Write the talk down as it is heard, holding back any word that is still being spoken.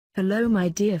Hello my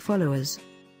dear followers.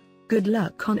 Good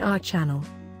luck on our channel.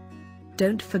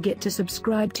 Don't forget to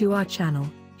subscribe to our channel,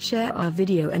 share our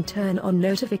video and turn on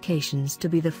notifications to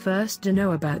be the first to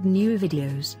know about new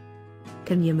videos.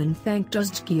 Yaman thanked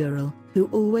Özdemir, who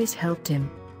always helped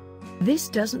him. This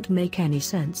doesn't make any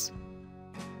sense.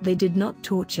 They did not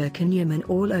torture Yaman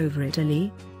all over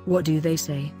Italy. What do they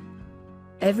say?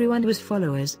 Everyone was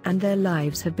followers and their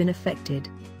lives have been affected.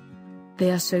 They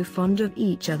are so fond of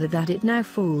each other that it now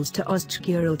falls to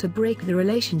Özdemir to break the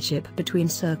relationship between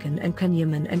Serkan and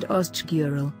Yaman and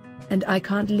Özdemir. And I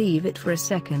can't leave it for a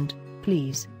second,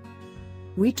 please.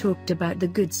 We talked about the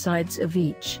good sides of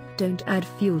each, don't add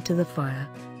fuel to the fire.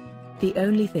 The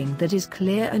only thing that is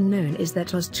clear and known is that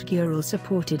Özdemir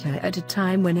supported her at a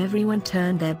time when everyone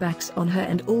turned their backs on her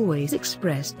and always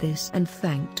expressed this and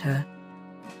thanked her.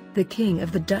 The king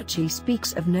of the duchy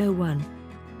speaks of no one.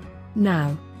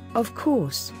 Now, of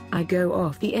course, I go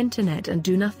off the internet and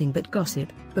do nothing but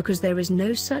gossip, because there is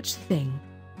no such thing.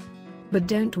 But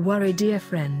don't worry dear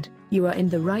friend, you are in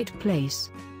the right place.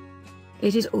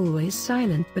 It is always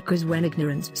silent because when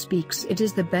ignorance speaks it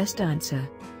is the best answer.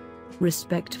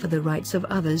 Respect for the rights of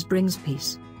others brings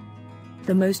peace.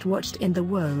 The most watched in the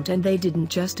world and they didn't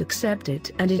just accept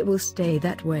it and it will stay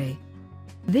that way.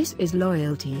 This is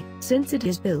loyalty, since it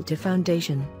has built a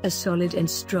foundation as solid and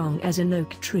strong as an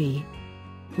oak tree.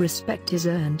 Respect is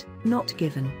earned, not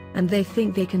given, and they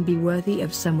think they can be worthy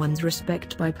of someone's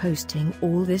respect by posting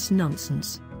all this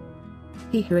nonsense.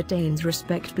 He who attains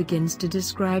respect begins to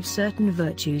describe certain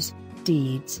virtues,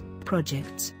 deeds,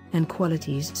 projects, and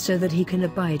qualities so that he can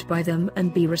abide by them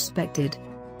and be respected.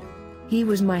 He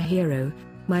was my hero,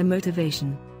 my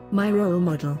motivation, my role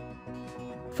model.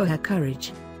 For her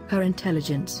courage, her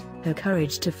intelligence, her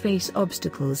courage to face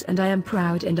obstacles, and I am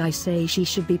proud and I say she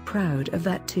should be proud of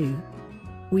that too.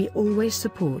 We always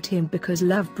support him because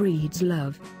love breeds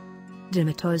love.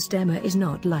 Demet Özdemir is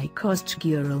not like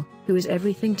Özdemir, who is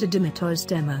everything to Demet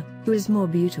Özdemir, who is more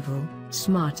beautiful,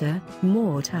 smarter,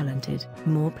 more talented,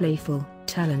 more playful,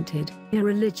 talented,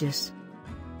 irreligious.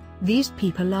 These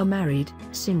people are married,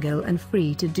 single and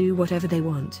free to do whatever they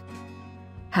want.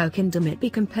 How can Demet be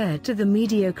compared to the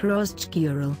mediocre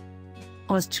Özdemir?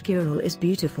 Özdemir is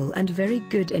beautiful and very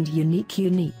good and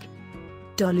unique.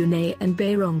 Dolunay and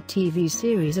Bayram TV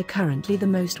series are currently the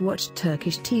most watched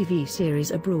Turkish TV series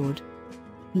abroad.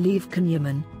 Leave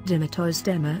Yaman, Demet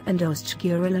Özdemir and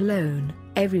Özdemir alone,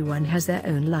 everyone has their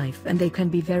own life and they can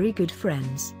be very good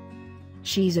friends.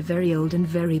 She's a very old and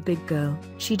very big girl,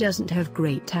 she doesn't have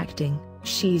great acting,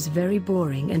 she's very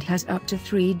boring and has up to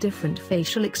 3 different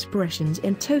facial expressions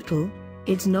in total.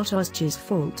 It's not Özdemir's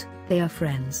fault, they are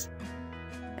friends.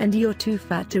 And you're too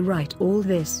fat to write all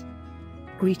this.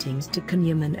 Greetings to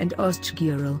Yaman and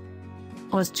Özdemir.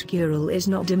 Özdemir is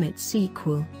not Demet's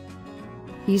equal.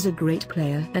 He's a great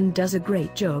player and does a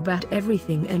great job at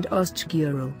everything and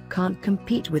Özdemir can't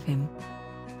compete with him.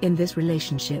 In this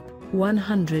relationship,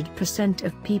 100%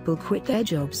 of people quit their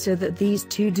jobs so that these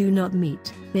two do not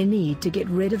meet. They need to get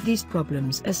rid of these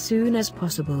problems as soon as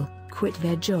possible, quit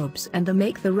their jobs and they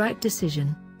make the right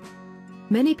decision.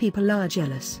 Many people are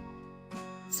jealous.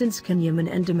 Since Yaman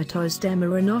and Demet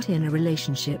Özdemir are not in a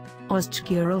relationship,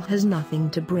 Özdemir has nothing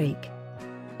to break.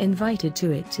 Invited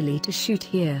to Italy to shoot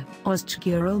here,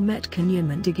 Özdemir met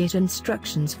Yaman to get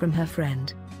instructions from her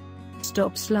friend.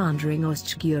 Stop slandering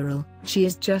Özdemir, she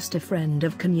is just a friend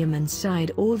of Yaman's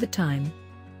side all the time.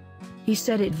 He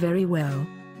said it very well.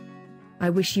 I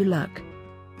wish you luck.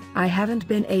 I haven't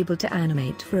been able to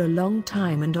animate for a long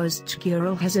time and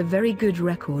Özdemir has a very good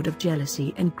record of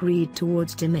jealousy and greed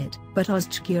towards Demet, but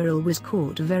Özdemir was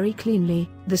caught very cleanly.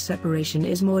 The separation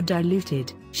is more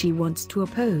diluted, she wants to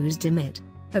oppose Demet.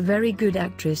 A very good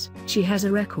actress, she has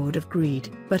a record of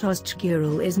greed, but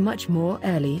Özdemir is much more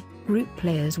early. Group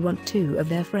players want 2 of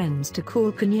their friends to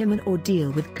call Yaman or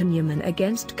deal with Yaman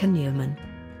against Yaman.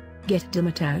 Get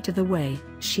Demet out of the way,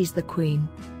 she's the queen.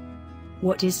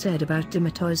 What is said about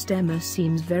Demet Özdemir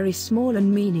seems very small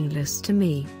and meaningless to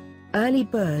me. Early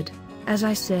bird, as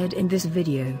I said in this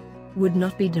video, would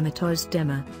not be Demet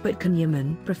Özdemir, but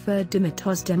Yaman preferred Demet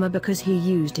Özdemir because he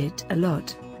used it a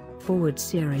lot. Forward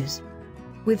series.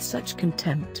 With such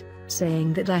contempt,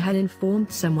 saying that I had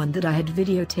informed someone that I had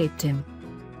videotaped him.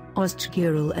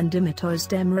 Özdemir and Demet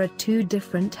Özdemir are 2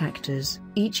 different actors,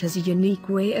 each has a unique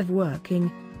way of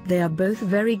working, they are both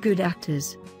very good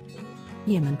actors.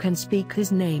 Yaman can speak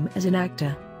his name as an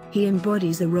actor, he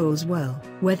embodies the roles well,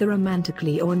 whether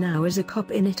romantically or now as a cop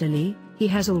in Italy, he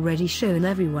has already shown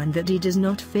everyone that he does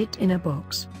not fit in a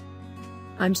box.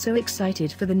 I'm so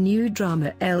excited for the new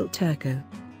drama El Turco.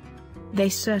 They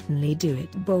certainly do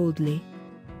it boldly.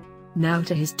 Now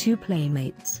to his two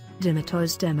playmates, Demet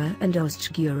Özdemir and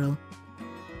Özgürel.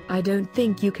 I don't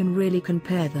think you can really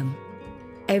compare them.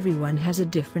 Everyone has a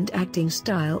different acting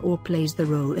style or plays the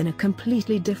role in a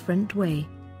completely different way.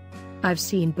 I've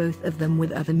seen both of them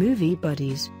with other movie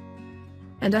buddies,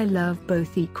 and I love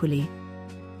both equally.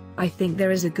 I think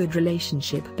there is a good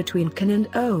relationship between Can and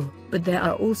O, but there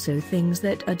are also things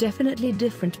that are definitely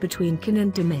different between Can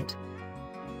and Demet.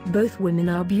 Both women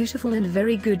are beautiful and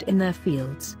very good in their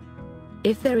fields.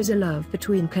 If there is a love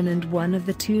between Can and one of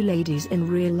the two ladies in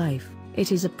real life,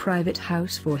 it is a private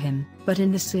house for him, but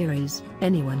in the series,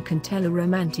 anyone can tell a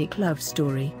romantic love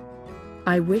story.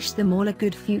 I wish them all a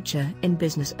good future in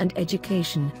business and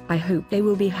education. I hope they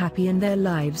will be happy in their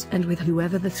lives and with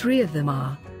whoever the three of them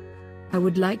are. I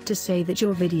would like to say that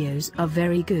your videos are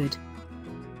very good.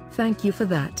 Thank you for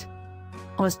that.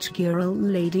 Özgürel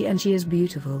lady, and she is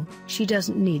beautiful, she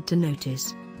doesn't need to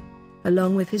notice.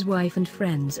 Along with his wife and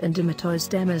friends and Demet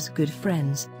Özdemir's good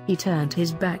friends, he turned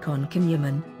his back on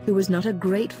Yaman, who was not a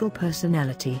grateful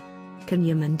personality.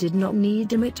 Yaman did not need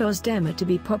Demet Özdemir to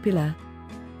be popular.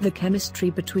 The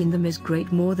chemistry between them is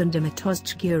great, more than Demet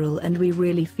Özgürel, and we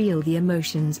really feel the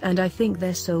emotions, and I think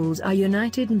their souls are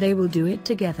united and they will do it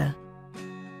together.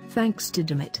 Thanks to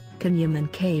Demet, Yaman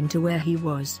came to where he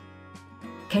was.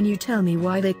 Can you tell me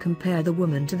why they compare the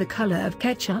woman to the color of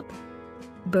ketchup?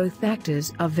 Both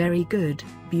actors are very good,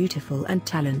 beautiful and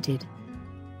talented.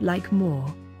 Like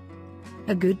more.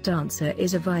 A good dancer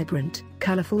is a vibrant,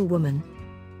 colorful woman.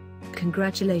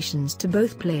 Congratulations to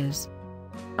both players.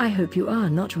 I hope you are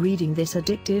not reading this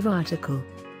addictive article.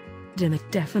 Demet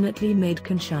definitely made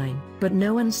Can shine, but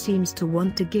no one seems to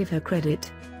want to give her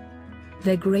credit.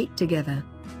 They're great together.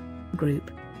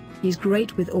 Group. He's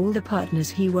great with all the partners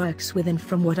he works with, and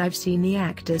from what I've seen the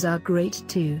actors are great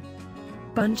too.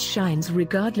 Bunch shines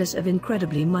regardless of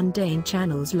incredibly mundane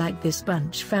channels like this.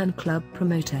 Bunch fan club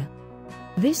promoter.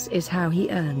 This is how he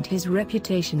earned his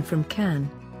reputation from Can.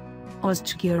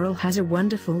 Özgürel has a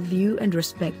wonderful view and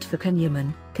respect for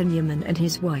Yaman and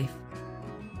his wife.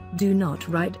 Do not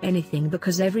write anything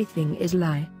because everything is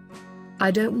lie.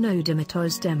 I don't know Demet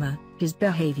Özdemir, his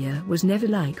behavior was never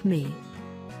like me.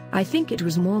 I think it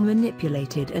was more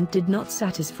manipulated and did not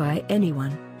satisfy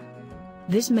anyone.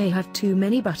 This may have too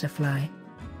many butterfly.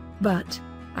 But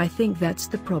I think that's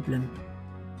the problem.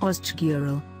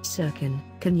 Özgürel, Serkan,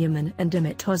 Yaman and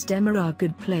Demet Özdemir are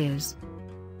good players.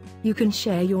 You can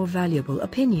share your valuable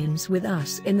opinions with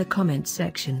us in the comment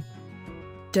section.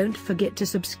 Don't forget to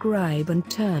subscribe and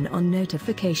turn on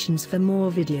notifications for more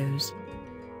videos.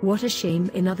 What a shame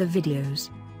in other videos.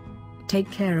 Take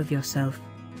care of yourself.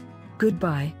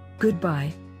 Goodbye,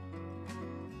 goodbye.